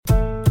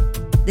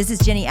This is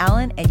Jenny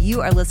Allen, and you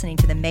are listening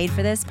to the Made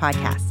for This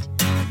podcast.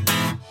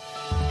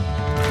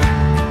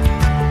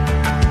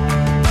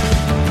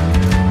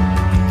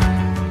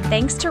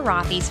 Thanks to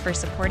Rothy's for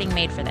supporting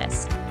Made for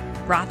This.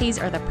 Rothy's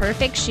are the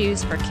perfect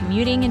shoes for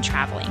commuting and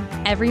traveling.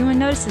 Everyone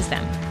notices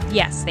them.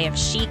 Yes, they have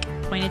chic,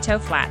 pointed-toe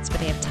flats,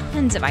 but they have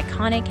tons of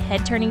iconic,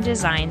 head-turning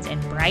designs in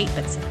bright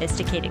but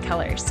sophisticated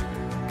colors.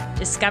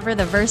 Discover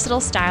the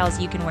versatile styles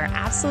you can wear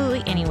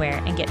absolutely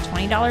anywhere and get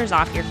 $20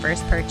 off your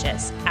first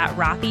purchase at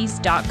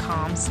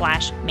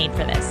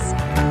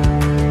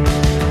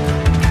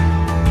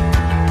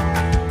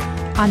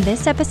rothys.com/madeforthis. On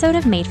this episode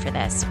of Made for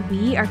This,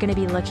 we are going to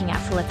be looking at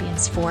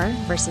Philippians 4,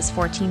 verses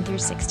 14 through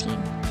 16.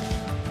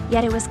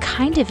 Yet it was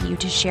kind of you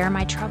to share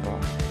my trouble.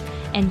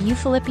 And you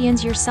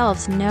Philippians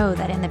yourselves know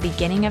that in the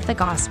beginning of the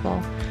gospel,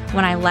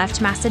 when I left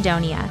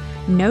Macedonia,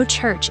 no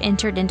church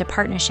entered into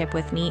partnership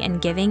with me in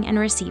giving and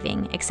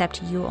receiving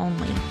except you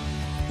only.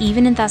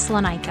 Even in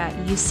Thessalonica,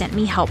 you sent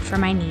me help for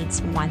my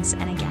needs once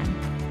and again.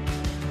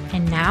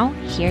 And now,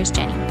 here's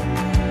Jenny.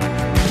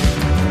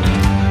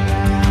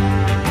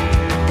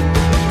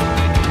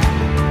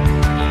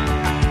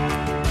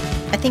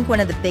 I think one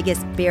of the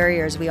biggest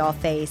barriers we all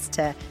face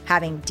to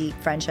having deep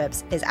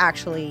friendships is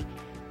actually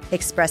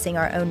expressing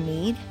our own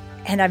need.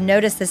 And I've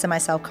noticed this in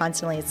myself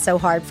constantly. It's so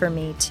hard for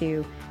me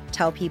to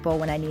tell people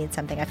when I need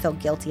something. I feel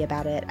guilty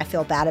about it. I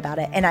feel bad about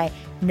it. And I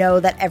know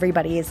that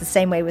everybody is the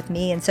same way with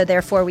me. And so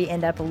therefore we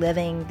end up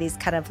living these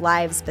kind of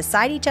lives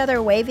beside each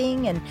other,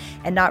 waving and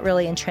not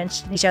really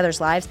entrenched in each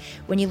other's lives.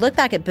 When you look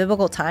back at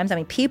biblical times, I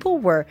mean, people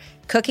were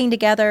cooking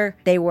together.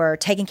 They were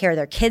taking care of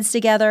their kids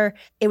together.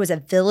 It was a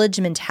village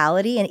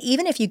mentality. And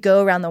even if you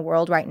go around the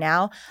world right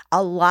now,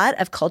 a lot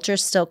of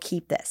cultures still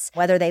keep this.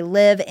 Whether they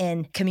live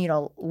in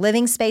communal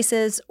living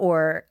spaces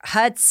or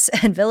huts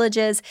and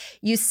villages,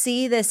 you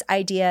see this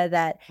idea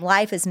that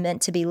life is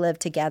meant to be lived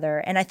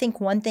together. And I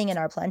think one thing in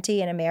our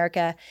plenty in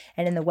America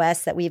and in the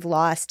West that we've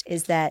lost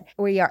is that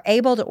we are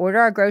able to order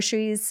our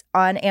groceries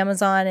on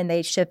Amazon and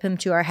they ship them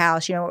to our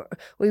house. You know,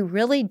 we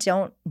really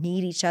don't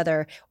need each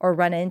other or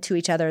run into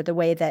each other the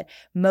way that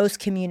most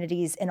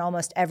communities in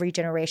almost every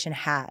generation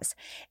has.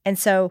 And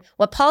so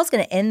what Paul's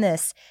going to end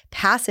this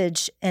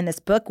passage in this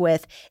book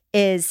with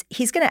is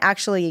he's going to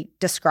actually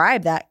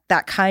describe that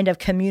kind of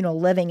communal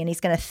living, and he's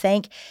going to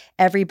thank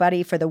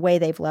everybody for the way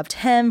they've loved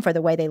him, for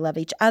the way they love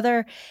each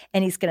other.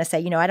 And he's going to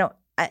say, you know,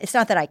 it's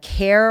not that I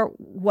care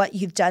what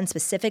you've done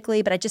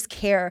specifically, but I just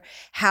care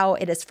how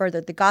it has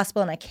furthered the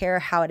gospel, and I care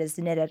how it has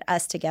knitted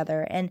us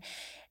together.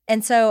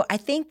 And so I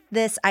think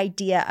this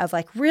idea of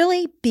like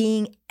really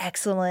being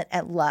excellent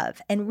at love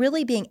and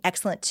really being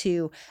excellent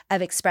too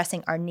of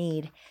expressing our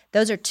need,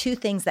 those are two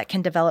things that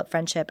can develop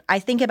friendship. I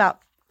think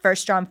about 1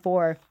 John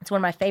 4, it's one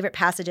of my favorite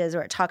passages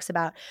where it talks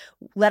about,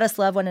 let us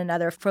love one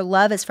another, for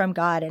love is from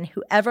God, and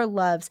whoever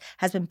loves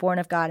has been born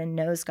of God and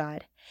knows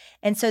God.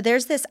 And so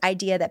there's this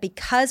idea that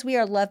because we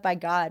are loved by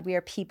God, we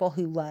are people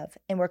who love,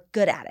 and we're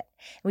good at it.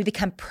 And we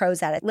become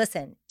pros at it.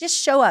 Listen,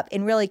 just show up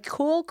in really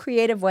cool,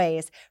 creative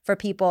ways for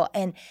people.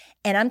 And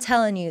I'm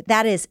telling you,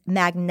 that is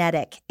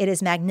magnetic. It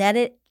is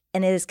magnetic.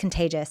 And it is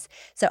contagious.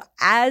 So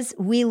as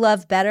we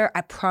love better,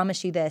 I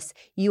promise you this,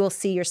 you will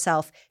see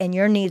yourself and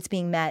your needs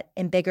being met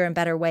in bigger and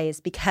better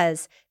ways,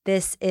 because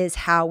this is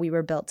how we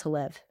were built to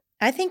live.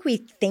 I think we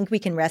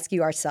can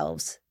rescue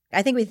ourselves.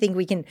 I think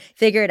we can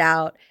figure it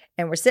out,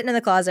 and we're sitting in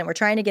the closet and we're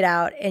trying to get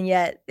out, and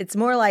yet it's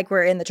more like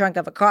we're in the trunk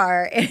of a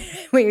car and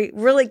we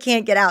really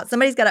can't get out.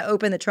 Somebody's got to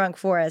open the trunk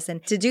for us.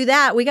 And to do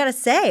that, we got to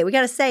say,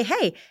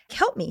 hey,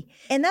 help me.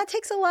 And that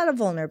takes a lot of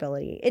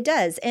vulnerability. It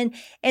does. And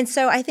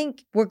so I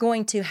think we're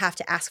going to have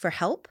to ask for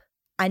help.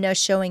 I know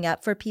showing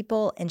up for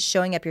people and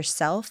showing up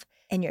yourself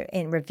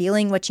and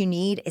revealing what you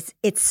need,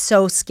 it's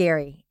so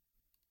scary.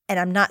 And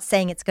I'm not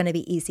saying it's going to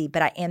be easy,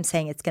 but I am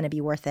saying it's going to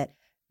be worth it.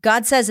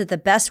 God says that the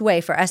best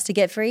way for us to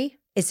get free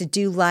is to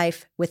do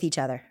life with each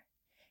other.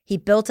 He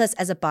built us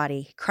as a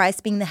body,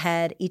 Christ being the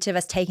head, each of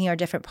us taking our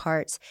different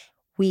parts.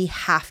 We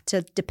have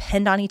to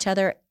depend on each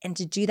other. And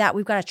to do that,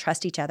 we've got to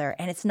trust each other.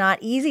 And it's not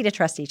easy to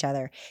trust each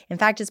other. In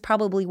fact, it's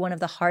probably one of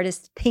the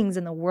hardest things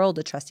in the world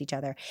to trust each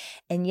other.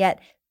 And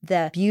yet,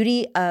 the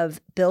beauty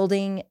of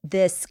building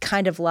this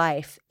kind of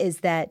life is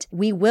that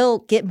we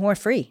will get more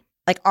free.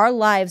 Like our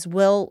lives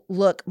will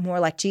look more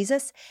like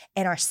Jesus,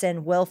 and our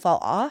sin will fall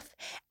off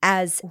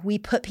as we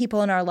put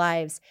people in our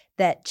lives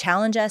that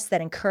challenge us,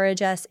 that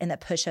encourage us, and that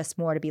push us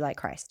more to be like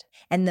Christ.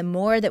 And the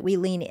more that we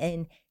lean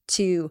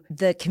into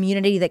the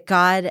community that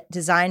God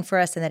designed for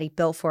us and that he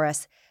built for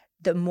us,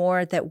 the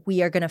more that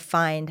we are going to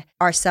find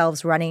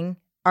ourselves running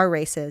our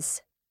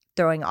races,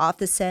 throwing off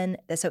the sin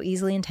that so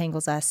easily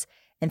entangles us,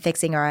 and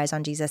fixing our eyes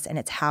on Jesus. And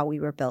it's how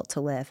we were built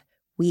to live.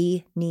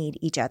 We need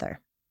each other.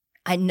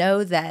 I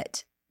know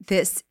that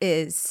this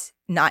is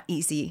not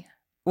easy,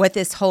 what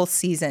this whole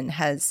season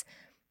has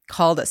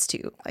called us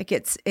to. Like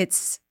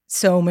it's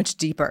so much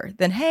deeper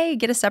than, hey,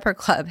 get a supper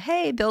club.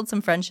 Hey, build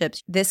some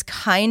friendships. This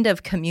kind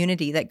of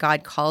community that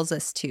God calls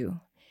us to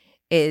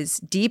is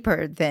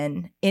deeper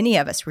than any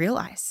of us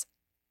realize.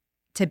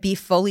 To be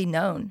fully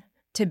known,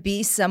 to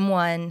be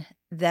someone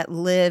that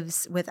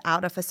lives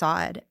without a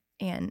facade.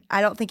 And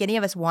I don't think any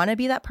of us want to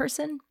be that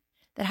person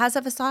that has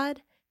a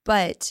facade,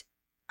 but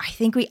I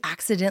think we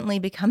accidentally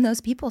become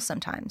those people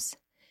sometimes.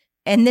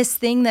 And this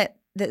thing that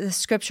the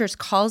scriptures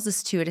calls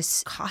us to, it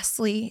is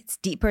costly. It's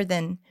deeper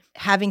than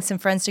having some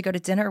friends to go to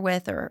dinner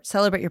with or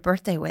celebrate your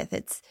birthday with.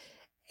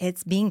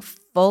 It's being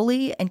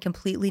fully and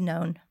completely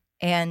known,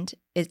 and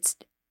it's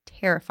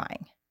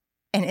terrifying,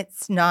 and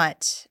it's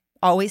not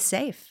always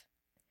safe.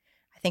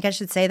 I think I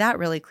should say that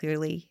really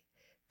clearly,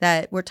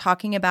 that we're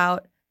talking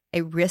about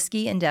a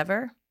risky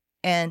endeavor,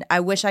 and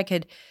I wish I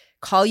could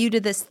call you to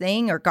this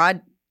thing, or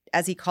God,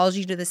 as he calls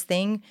you to this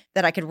thing,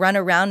 that I could run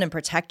around and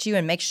protect you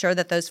and make sure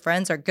that those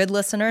friends are good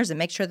listeners and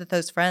make sure that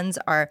those friends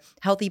are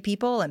healthy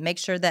people and make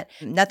sure that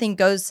nothing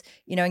goes,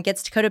 and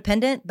gets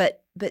codependent.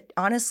 But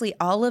honestly,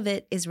 all of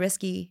it is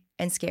risky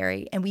and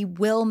scary, and we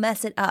will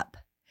mess it up.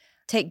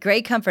 Take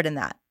great comfort in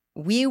that.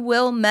 We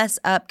will mess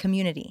up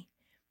community.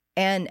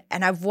 And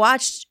I've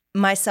watched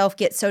myself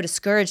get so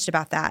discouraged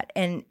about that.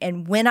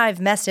 And when I've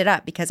messed it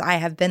up, because I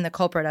have been the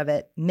culprit of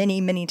it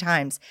many, many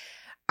times,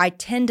 I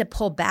tend to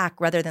pull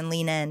back rather than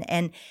lean in.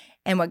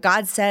 And what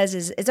God says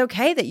is, it's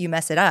okay that you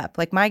mess it up.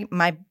 Like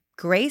my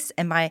grace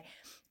and my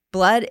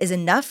blood is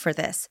enough for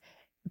this,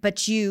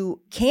 but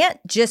you can't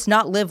just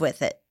not live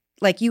with it.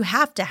 Like, you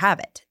have to have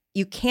it.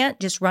 You can't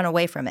just run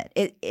away from it.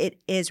 It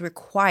is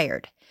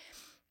required.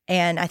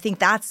 And I think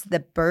that's the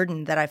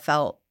burden that I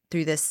felt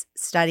through this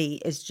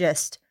study, is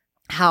just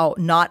how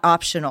not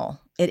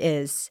optional it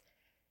is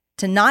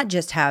to not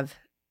just have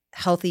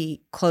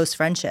healthy, close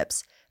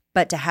friendships,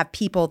 but to have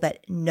people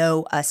that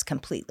know us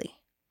completely.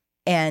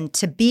 And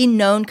to be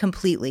known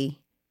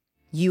completely,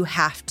 you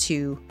have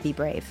to be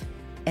brave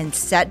and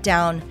set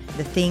down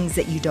the things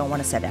that you don't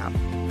want to set down.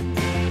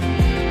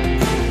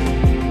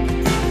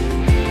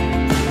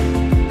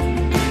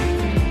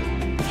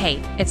 Hey,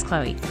 it's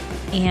Chloe.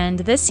 And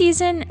this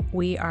season,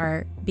 we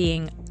are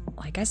being,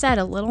 like I said,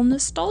 a little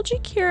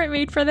nostalgic here at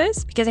Made for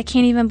This, because I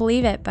can't even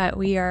believe it, but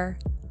we are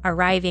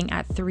arriving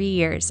at 3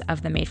 years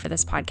of the Made for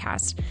This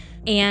podcast.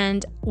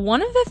 And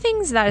one of the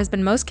things that has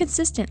been most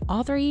consistent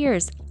all 3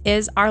 years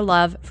is our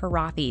love for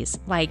Rothy's.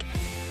 Like,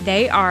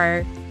 they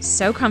are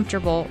so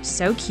comfortable,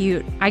 so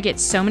cute. I get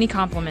so many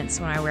compliments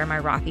when I wear my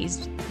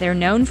Rothy's. They're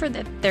known for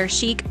their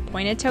chic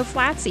pointed toe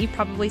flats that you've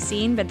probably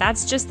seen, but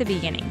that's just the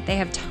beginning. They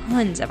have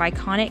tons of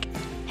iconic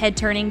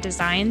head-turning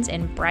designs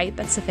in bright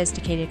but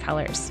sophisticated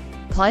colors.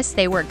 Plus,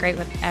 they work great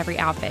with every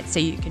outfit, so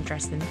you can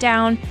dress them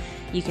down,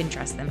 you can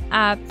dress them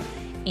up.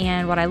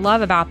 And what I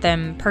love about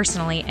them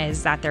personally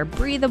is that they're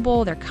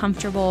breathable, they're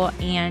comfortable,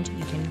 and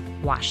you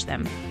can wash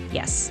them.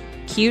 Yes,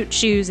 cute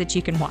shoes that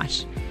you can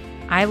wash.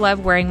 I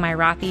love wearing my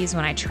Rothy's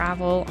when I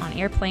travel on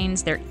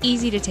airplanes. They're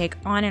easy to take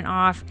on and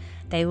off.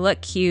 They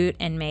look cute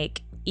and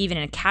make even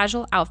a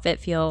casual outfit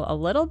feel a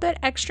little bit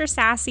extra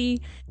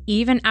sassy.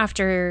 Even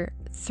after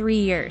 3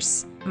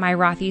 years, my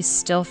Rothy's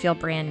still feel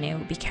brand new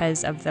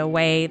because of the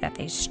way that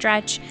they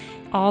stretch.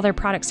 All their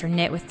products are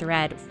knit with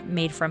thread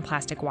made from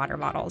plastic water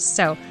bottles.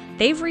 So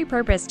they've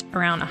repurposed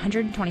around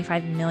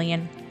 125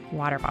 million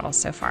water bottles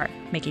so far,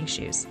 making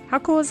shoes. How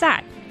cool is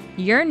that?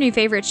 Your new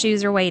favorite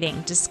shoes are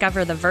waiting.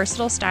 Discover the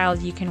versatile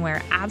styles you can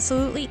wear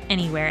absolutely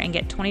anywhere and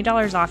get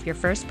 $20 off your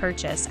first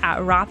purchase at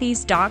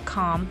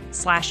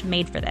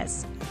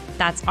rothys.com/madeforthis.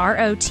 That's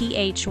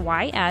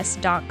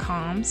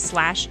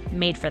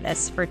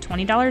rothys.com/madeforthis for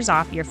 $20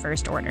 off your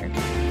first order.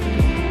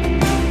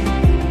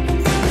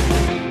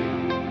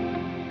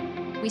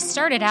 We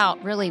started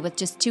out really with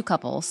just 2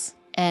 couples,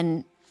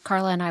 and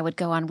Carla and I would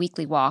go on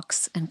weekly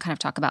walks and kind of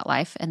talk about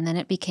life. And then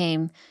it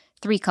became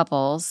 3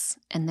 couples,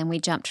 and then we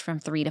jumped from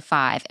 3 to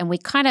 5. And we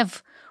kind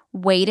of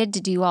waited to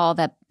do all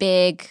the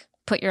big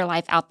put your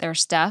life out there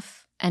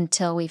stuff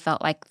until we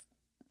felt like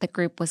the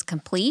group was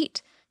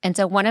complete. And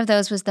so one of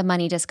those was the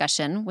money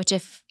discussion, which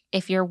if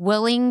you're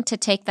willing to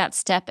take that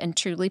step and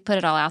truly put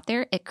it all out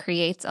there, it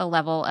creates a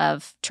level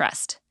of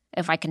trust.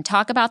 If I can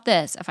talk about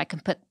this, if I can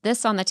put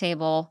this on the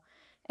table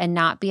and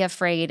not be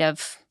afraid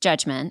of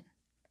judgment,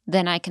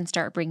 then I can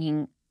start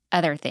bringing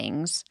other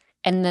things.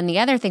 And then the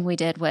other thing we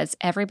did was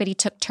everybody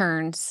took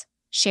turns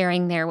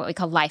sharing their what we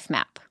call life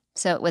map.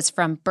 So it was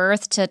from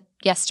birth to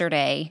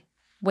yesterday,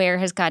 where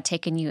has God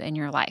taken you in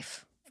your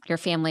life? Your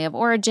family of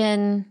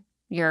origin,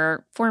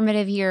 your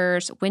formative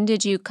years, when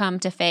did you come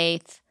to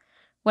faith?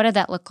 What did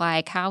that look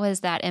like? How has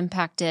that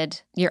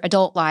impacted your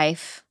adult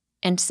life?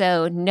 And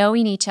so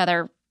knowing each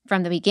other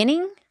from the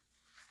beginning,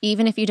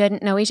 even if you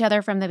didn't know each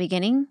other from the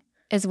beginning,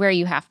 is where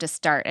you have to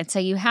start. And so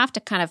you have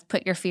to kind of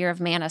put your fear of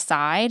man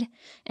aside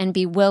and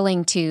be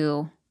willing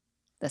to,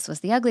 this was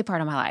the ugly part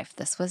of my life.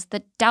 This was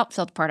the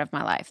doubt-filled part of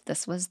my life.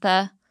 This was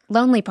the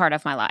lonely part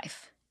of my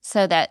life,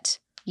 so that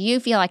you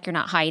feel like you're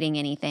not hiding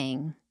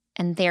anything.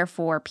 And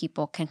therefore,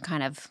 people can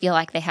kind of feel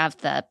like they have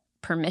the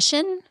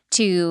permission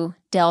to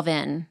delve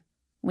in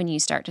when you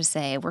start to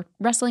say, we're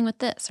wrestling with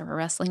this or we're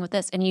wrestling with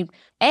this. And you,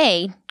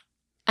 A,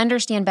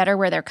 understand better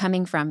where they're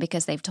coming from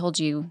because they've told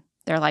you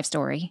their life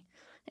story.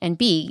 And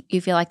B,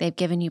 you feel like they've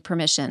given you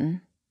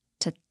permission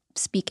to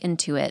speak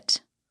into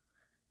it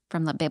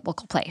from the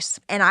biblical place.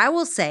 And I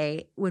will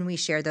say, when we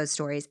share those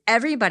stories,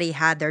 everybody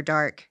had their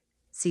dark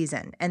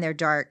season and their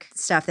dark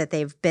stuff that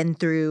they've been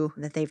through,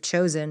 that they've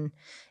chosen.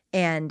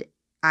 And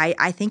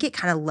I think it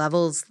kind of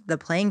levels the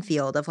playing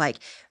field of like,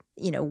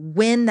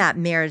 when that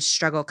marriage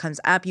struggle comes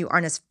up, you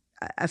aren't as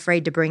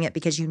afraid to bring it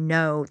because you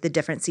know the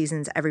different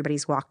seasons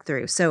everybody's walked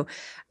through. So,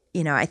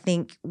 I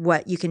think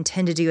what you can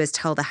tend to do is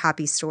tell the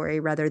happy story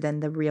rather than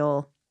the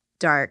real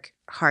dark,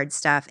 hard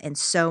stuff. And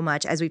so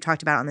much, as we've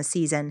talked about on the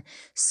season,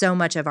 so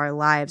much of our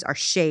lives are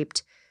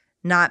shaped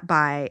not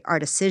by our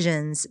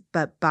decisions,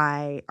 but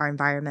by our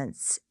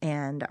environments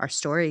and our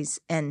stories.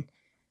 And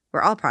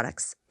we're all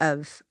products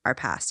of our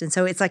past. And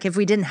so it's like if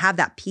we didn't have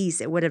that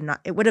piece, it would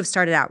have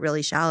started out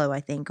really shallow, I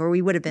think, or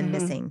we would have been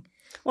missing.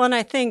 Well, and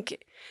I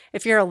think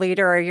if you're a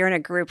leader or you're in a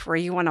group where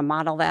you want to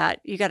model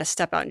that, you got to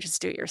step out and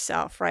just do it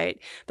yourself, right?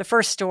 The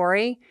first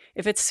story,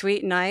 if it's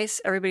sweet and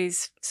nice,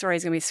 everybody's story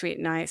is going to be sweet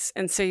and nice.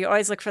 And so you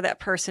always look for that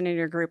person in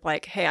your group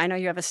like, hey, I know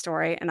you have a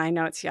story and I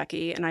know it's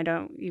yucky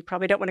and you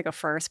probably don't want to go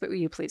first, but will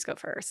you please go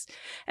first?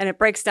 And it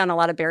breaks down a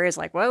lot of barriers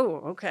like,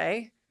 whoa,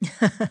 okay.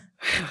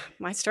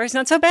 My story's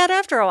not so bad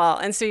after all.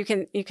 And so you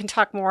can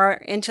talk more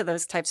into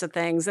those types of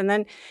things. And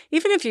then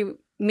even if you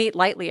meet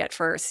lightly at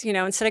first,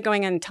 instead of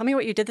going in, tell me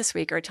what you did this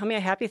week or tell me a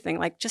happy thing,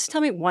 like just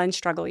tell me one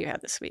struggle you had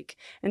this week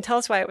and tell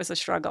us why it was a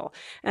struggle.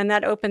 And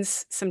that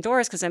opens some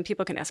doors because then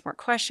people can ask more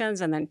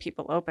questions and then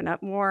people open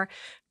up more.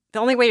 The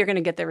only way you're going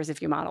to get there is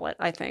if you model it,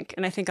 I think.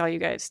 And I think all you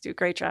guys do a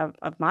great job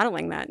of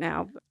modeling that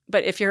now.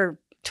 But if you're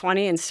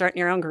 20 and starting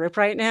your own group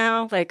right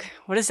now, like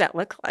what does that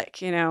look like?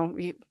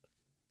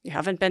 You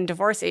haven't been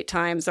divorced 8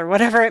 times or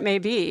whatever it may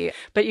be,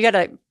 but you got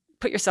to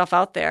put yourself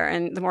out there.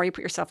 And the more you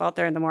put yourself out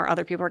there, and the more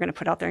other people are going to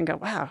put out there and go,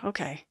 wow,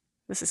 okay,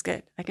 this is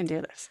good. I can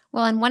do this.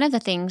 Well, and one of the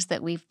things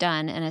that we've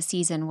done in a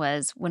season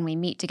was when we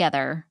meet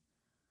together,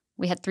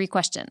 we had 3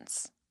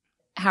 questions.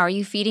 How are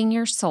you feeding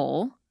your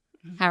soul?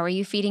 How are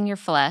you feeding your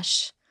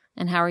flesh?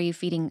 And how are you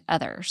feeding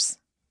others?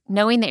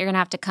 Knowing that you're going to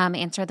have to come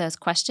answer those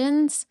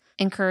questions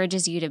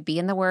encourages you to be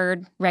in the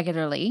Word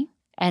regularly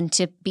and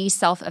to be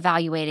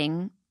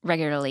self-evaluating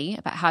regularly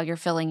about how you're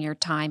filling your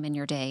time and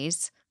your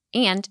days.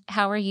 And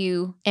how are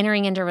you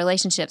entering into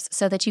relationships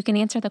so that you can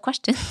answer the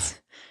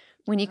questions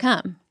when you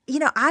come?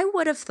 I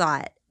would have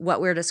thought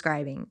what we're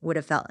describing would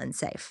have felt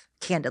unsafe,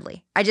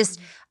 candidly.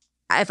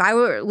 If I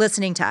were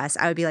listening to us,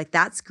 I would be like,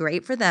 that's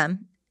great for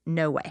them.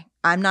 No way.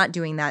 I'm not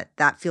doing that.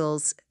 That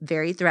feels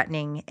very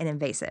threatening and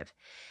invasive.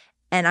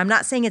 And I'm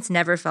not saying it's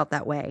never felt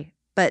that way,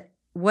 but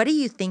what do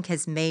you think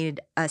has made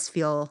us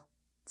feel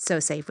so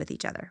safe with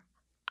each other?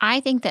 I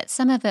think that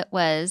some of it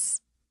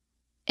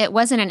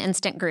wasn't an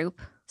instant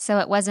group. So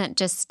it wasn't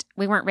just,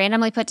 we weren't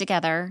randomly put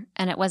together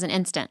and it wasn't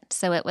instant.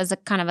 So it was a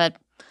kind of a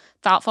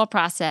thoughtful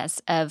process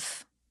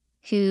of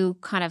who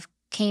kind of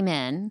came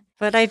in.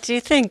 But I do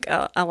think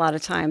a lot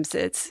of times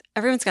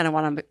everyone's going to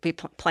want to be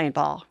playing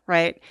ball,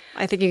 right?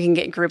 I think you can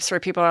get groups where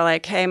people are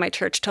like, hey, my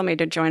church told me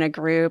to join a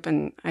group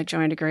and I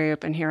joined a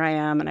group and here I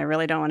am and I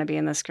really don't want to be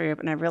in this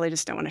group and I really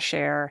just don't want to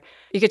share.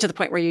 You get to the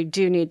point where you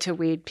do need to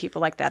weed people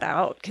like that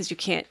out because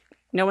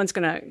no one's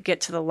going to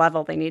get to the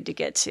level they need to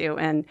get to.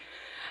 And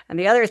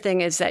the other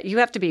thing is that you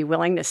have to be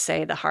willing to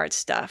say the hard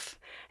stuff.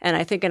 And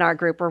I think in our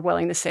group, we're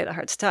willing to say the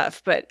hard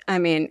stuff. But I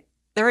mean,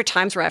 there are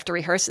times where I have to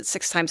rehearse it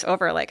 6 times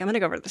over. Like, I'm going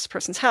to go over to this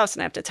person's house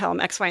and I have to tell them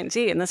X, Y, and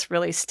Z, and this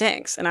really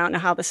stinks. And I don't know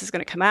how this is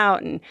going to come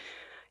out. And,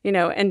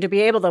 and to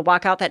be able to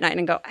walk out that night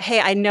and go,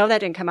 hey, I know that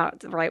didn't come out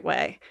the right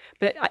way,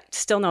 but I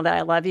still know that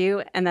I love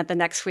you. And that the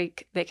next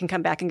week they can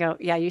come back and go,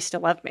 yeah, you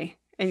still love me.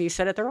 And you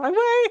said it the wrong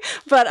way,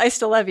 but I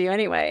still love you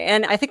anyway.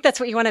 And I think that's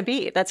what you want to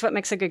be. That's what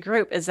makes a good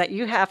group, is that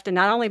you have to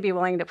not only be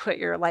willing to put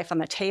your life on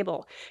the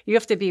table, you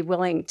have to be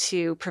willing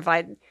to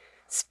provide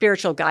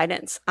spiritual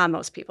guidance on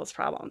those people's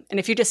problem. And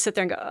if you just sit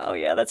there and go, oh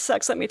yeah, that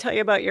sucks, let me tell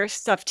you about your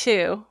stuff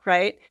too,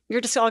 right?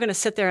 You're just all going to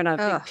sit there in a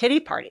big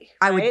pity party.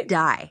 Right? I would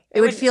die.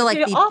 It would feel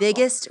like the awful.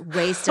 Biggest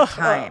waste of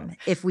time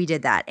if we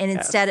did that. And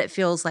instead it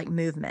feels like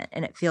movement.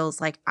 And it feels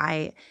like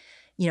a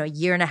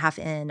year and a half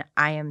in,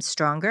 I am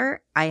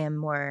stronger. I am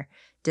more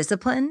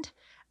disciplined.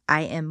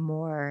 I am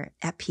more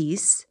at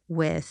peace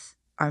with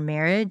our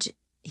marriage.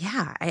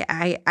 Yeah,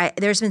 I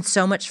there's been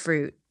so much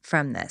fruit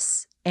from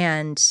this.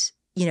 And,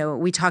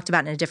 we talked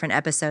about in a different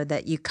episode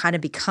that you kind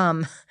of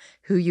become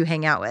who you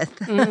hang out with.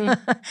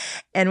 Mm-hmm.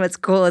 And what's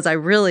cool is I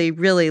really,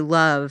 really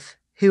love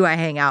who I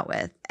hang out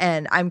with.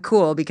 And I'm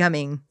cool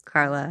becoming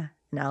Carla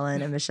and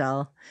Ellen and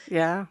Michelle.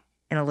 Yeah.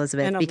 And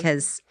Elizabeth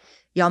because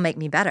y'all make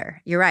me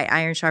better. You're right.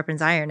 Iron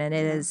sharpens iron. And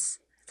it is.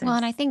 Well,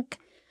 and I think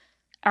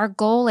our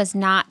goal is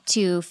not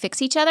to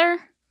fix each other.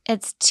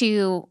 It's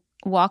to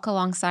walk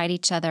alongside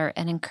each other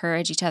and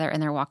encourage each other in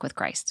their walk with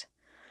Christ.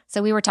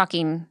 So we were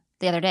talking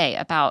the other day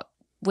about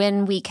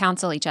when we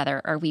counsel each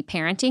other, are we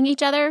parenting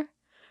each other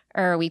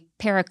or are we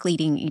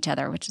paracleting each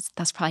other,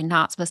 that's probably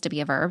not supposed to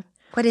be a verb.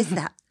 What is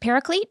that?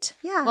 Paraclete?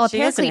 Yeah. Well, a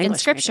paraclete in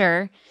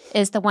Scripture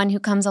is the one who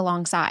comes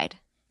alongside.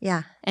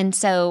 Yeah. And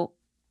so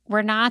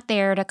we're not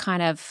there to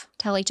kind of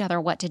tell each other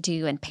what to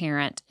do and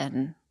parent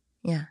and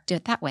do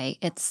it that way.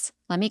 It's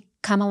let me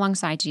come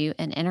alongside you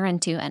and enter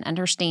into and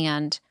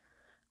understand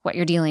what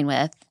you're dealing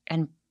with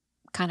and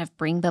kind of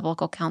bring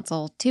biblical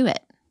counsel to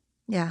it.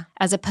 Yeah.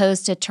 As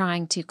opposed to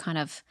trying to kind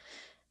of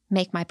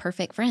make my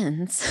perfect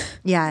friends.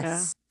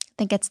 Yes. I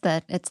think it's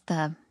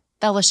the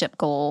fellowship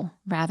goal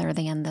rather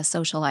than the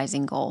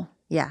socializing goal.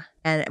 Yeah.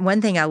 And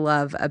one thing I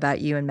love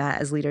about you and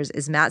Matt as leaders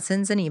is Matt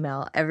sends an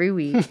email every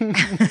week.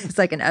 It's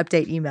like an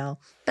update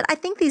email. But I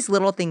think these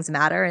little things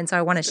matter, and so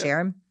I want to share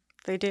them.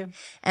 They do.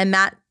 And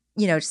Matt,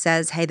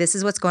 says, hey, this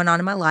is what's going on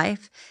in my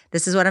life.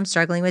 This is what I'm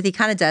struggling with. He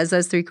kind of does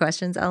those 3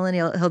 questions, Ellen.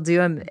 He'll do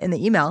them in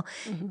the email.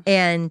 Mm-hmm.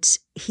 And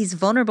he's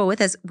vulnerable with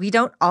us. We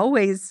don't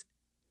always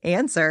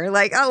answer.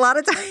 Like a lot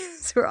of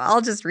times we're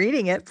all just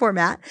reading it, poor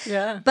Matt.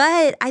 Yeah.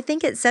 But I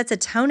think it sets a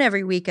tone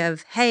every week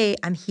of, hey,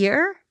 I'm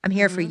here. I'm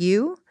here for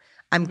you.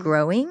 I'm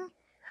growing.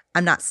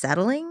 I'm not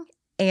settling.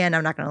 And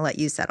I'm not going to let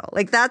you settle.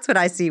 Like that's what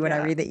I see when I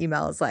read the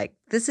emails. Like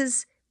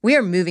we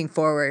are moving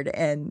forward,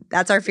 and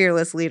that's our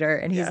fearless leader.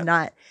 And he's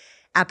not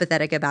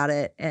apathetic about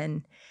it.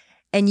 And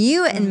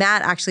you and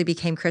Matt actually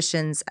became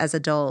Christians as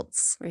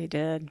adults. We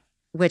did.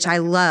 Which I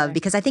love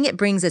because I think it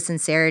brings a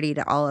sincerity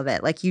to all of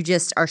it. Like you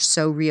just are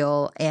so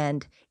real,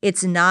 and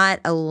it's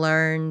not a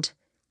learned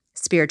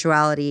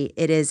spirituality.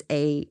 It is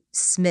a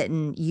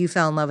smitten, you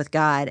fell in love with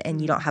God and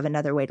you don't have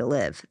another way to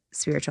live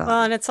spirituality.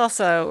 Well, and it's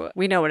also,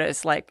 we know what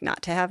it's like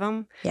not to have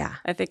them. Yeah.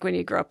 I think when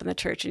you grow up in the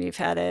church and you've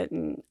had it,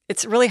 and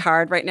it's really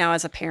hard right now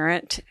as a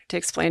parent to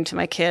explain to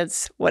my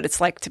kids what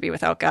it's like to be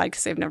without God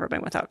because they've never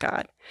been without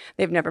God.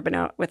 They've never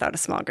been without a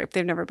small group.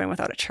 They've never been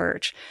without a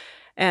church.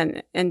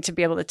 And to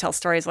be able to tell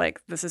stories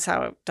like, this is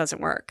how it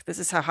doesn't work. This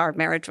is how hard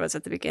marriage was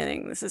at the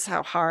beginning. This is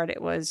how hard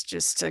it was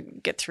just to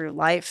get through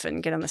life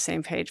and get on the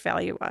same page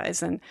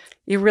value-wise. And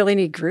you really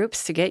need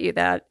groups to get you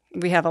that.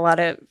 We have a lot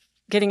of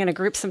getting in a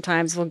group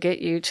sometimes will get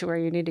you to where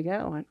you need to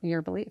go in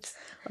your beliefs.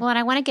 Well, and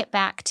I want to get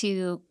back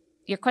to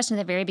your question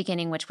at the very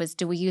beginning, which was,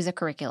 do we use a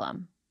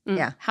curriculum?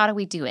 Yeah. How do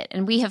we do it?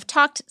 And we have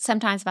talked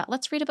sometimes about,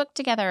 let's read a book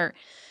together.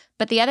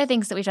 But the other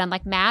things that we've done,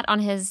 like Matt on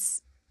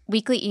his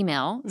weekly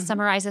email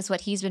summarizes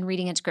what he's been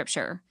reading in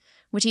Scripture,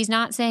 which he's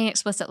not saying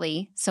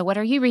explicitly. So what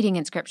are you reading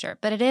in Scripture?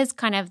 But it is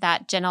kind of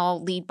that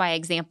gentle lead by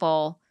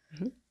example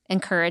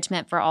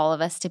encouragement for all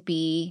of us to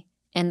be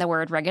in the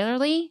Word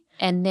regularly.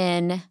 And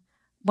then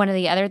one of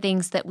the other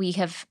things that we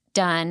have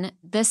done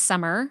this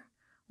summer,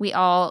 we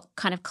all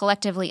kind of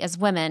collectively as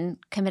women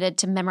committed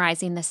to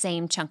memorizing the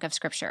same chunk of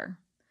Scripture,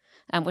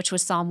 which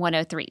was Psalm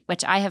 103,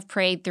 which I have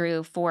prayed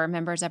through for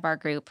members of our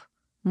group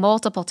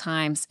multiple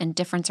times in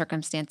different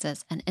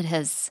circumstances, and it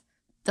has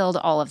filled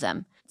all of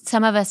them.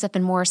 Some of us have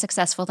been more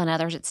successful than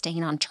others at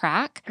staying on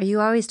track. Are you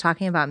always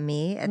talking about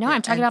me? No,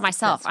 I'm talking about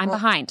myself. I'm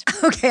behind.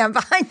 Okay, I'm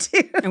behind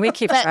too. And we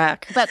keep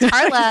track. But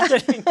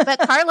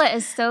Carla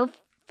is so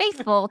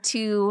faithful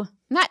to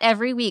not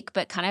every week,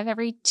 but kind of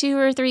every 2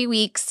 or 3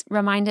 weeks,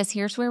 remind us,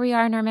 here's where we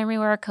are in our memory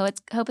work.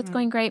 Hope it's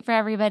going great for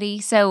everybody.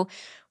 So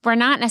we're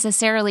not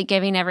necessarily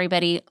giving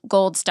everybody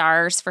gold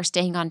stars for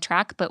staying on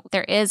track, but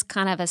there is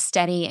kind of a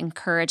steady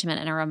encouragement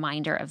and a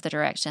reminder of the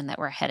direction that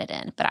we're headed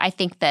in. But I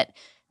think that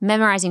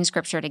memorizing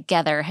Scripture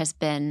together has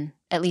been,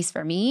 at least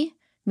for me,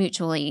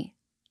 mutually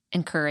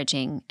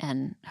encouraging,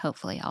 and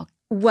hopefully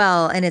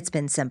Well, and it's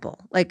been simple.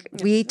 Like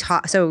we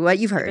talk, so what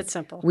you've heard, it's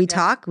simple. We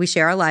talk, we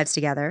share our lives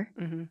together,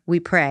 we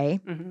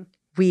pray,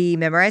 we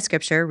memorize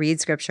Scripture,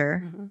 read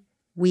Scripture,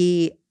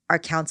 we are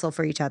counsel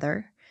for each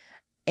other.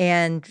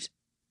 And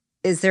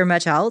is there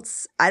much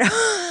else? I don't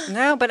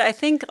No, but I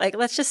think, like,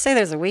 let's just say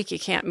there's a week you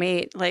can't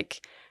meet.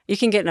 Like, you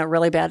can get in a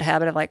really bad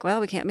habit of like, well,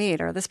 we can't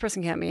meet, or this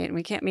person can't meet, and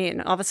we can't meet.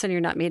 And all of a sudden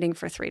you're not meeting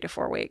for 3 to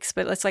 4 weeks.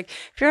 But it's like,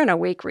 if you're in a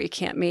week where you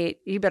can't meet,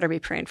 you better be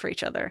praying for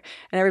each other.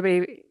 And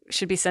everybody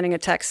should be sending a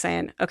text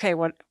saying, okay,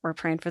 we're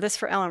praying for this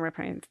for Ellen, we're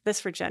praying this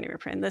for Jenny, we're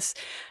praying this,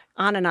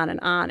 on and on and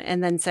on.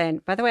 And then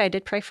saying, by the way, I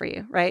did pray for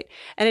you, right?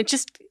 And it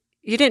just,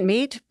 you didn't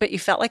meet, but you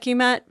felt like you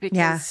met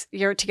because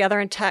you're together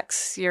in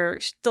texts, you're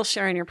still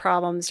sharing your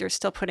problems, you're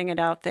still putting it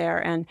out there.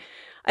 And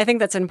I think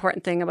that's an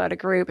important thing about a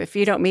group. If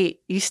you don't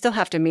meet, you still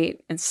have to meet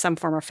in some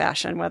form or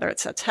fashion, whether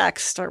it's a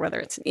text or whether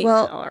it's an email.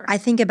 Well, I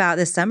think about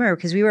this summer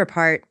because we were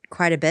apart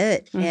quite a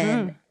bit.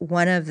 And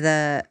one of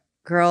the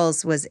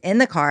girls was in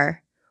the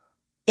car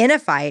in a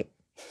fight,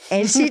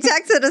 and she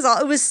texted us all.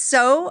 It was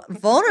so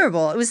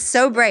vulnerable. It was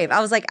so brave.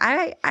 I was like,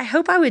 I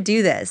hope I would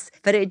do this.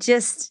 But it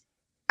just,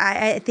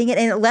 I think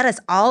it let us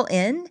all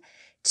in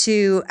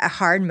to a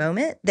hard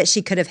moment that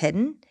she could have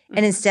hidden.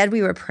 And instead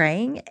we were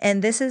praying.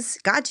 And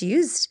God's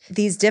used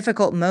these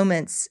difficult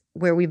moments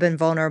where we've been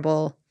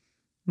vulnerable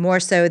more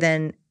so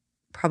than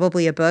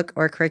probably a book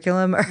or a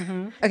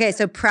curriculum. Okay,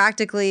 so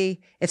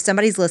practically, if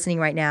somebody's listening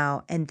right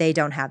now and they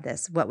don't have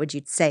this, what would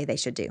you say they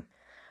should do?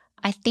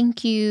 I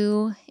think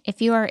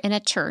if you are in a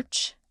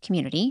church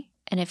community,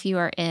 and if you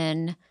are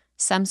in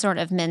some sort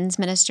of men's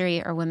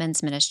ministry or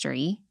women's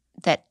ministry,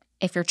 that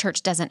if your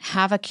church doesn't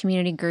have a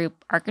community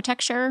group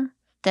architecture,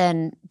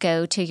 then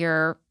go to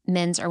your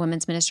men's or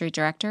women's ministry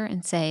director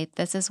and say,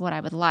 this is what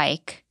I would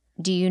like.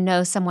 Do you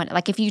know someone?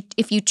 Like if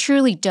you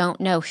truly don't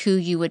know who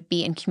you would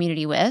be in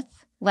community with,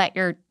 let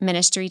your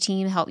ministry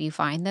team help you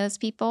find those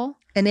people.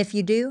 And if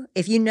you do,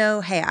 if you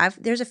know, hey,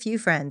 there's a few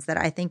friends that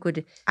I think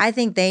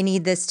they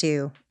need this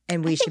too,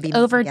 and we should be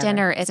over together.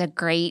 dinner is a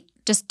great,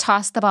 just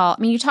toss the ball.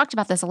 I mean, you talked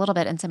about this a little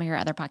bit in some of your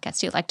other podcasts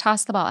too, like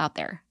toss the ball out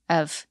there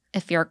of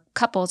if you're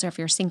couples or if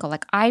you're single,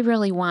 like I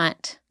really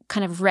want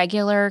kind of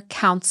regular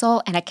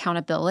counsel and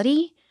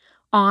accountability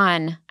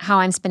on how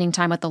I'm spending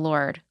time with the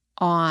Lord,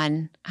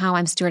 on how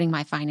I'm stewarding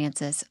my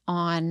finances,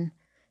 on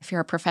if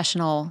you're a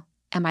professional,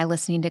 am I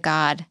listening to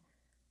God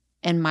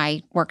in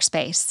my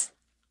workspace?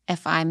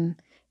 If I'm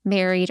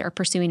married or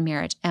pursuing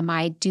marriage, am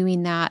I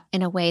doing that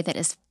in a way that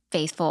is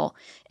faithful?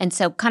 And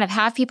so kind of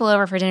have people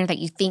over for dinner that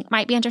you think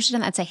might be interested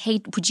in that and say,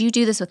 hey, would you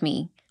do this with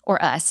me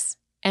or us?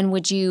 And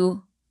would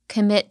you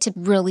commit to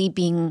really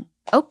being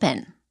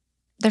open?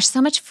 There's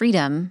so much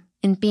freedom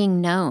in being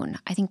known.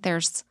 I think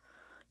there's,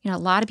 a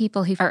lot of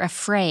people who are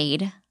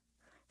afraid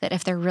that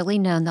if they're really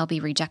known, they'll be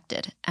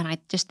rejected. And I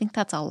just think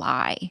that's a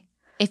lie.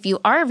 If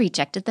you are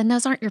rejected, then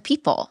those aren't your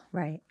people.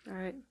 Right.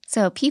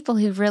 So people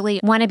who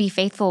really want to be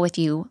faithful with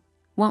you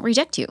won't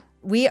reject you.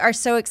 We are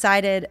so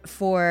excited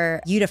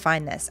for you to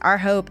find this. Our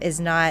hope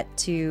is not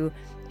to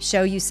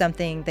show you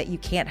something that you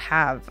can't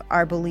have.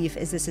 Our belief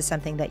is this is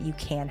something that you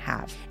can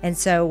have. And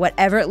so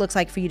whatever it looks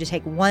like for you to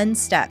take one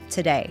step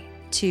today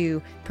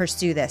to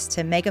pursue this,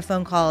 to make a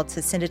phone call,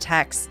 to send a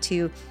text,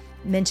 to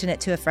mention it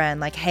to a friend,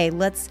 like, hey,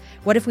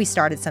 what if we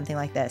started something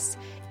like this?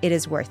 It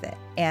is worth it.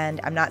 And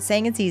I'm not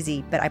saying it's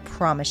easy, but I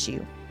promise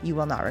you, you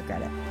will not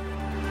regret it.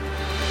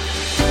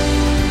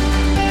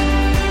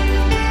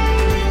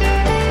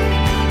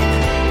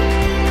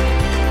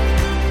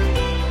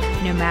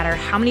 No matter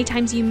how many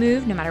times you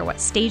move, no matter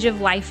what stage of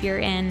life you're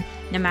in,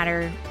 no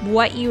matter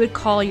what you would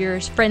call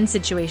your friend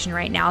situation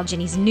right now,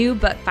 Jenny's new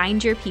book,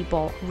 Find Your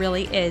People,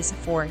 really is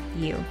for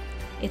you.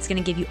 It's going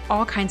to give you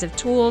all kinds of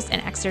tools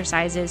and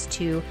exercises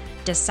to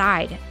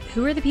decide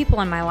who are the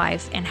people in my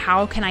life and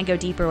how can I go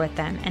deeper with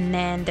them. And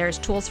then there's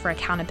tools for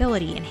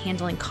accountability and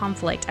handling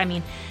conflict. I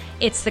mean,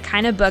 it's the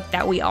kind of book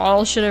that we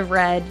all should have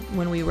read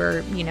when we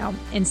were,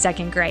 in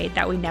second grade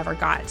that we never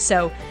got.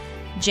 So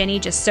Jenny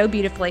just so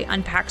beautifully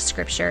unpacks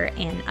scripture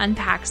and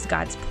unpacks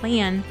God's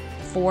plan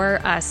for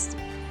us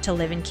to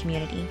live in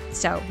community.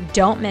 So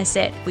don't miss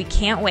it. We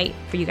can't wait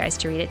for you guys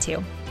to read it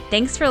too.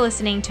 Thanks for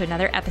listening to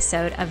another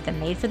episode of the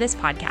Made for This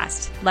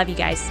podcast. Love you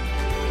guys.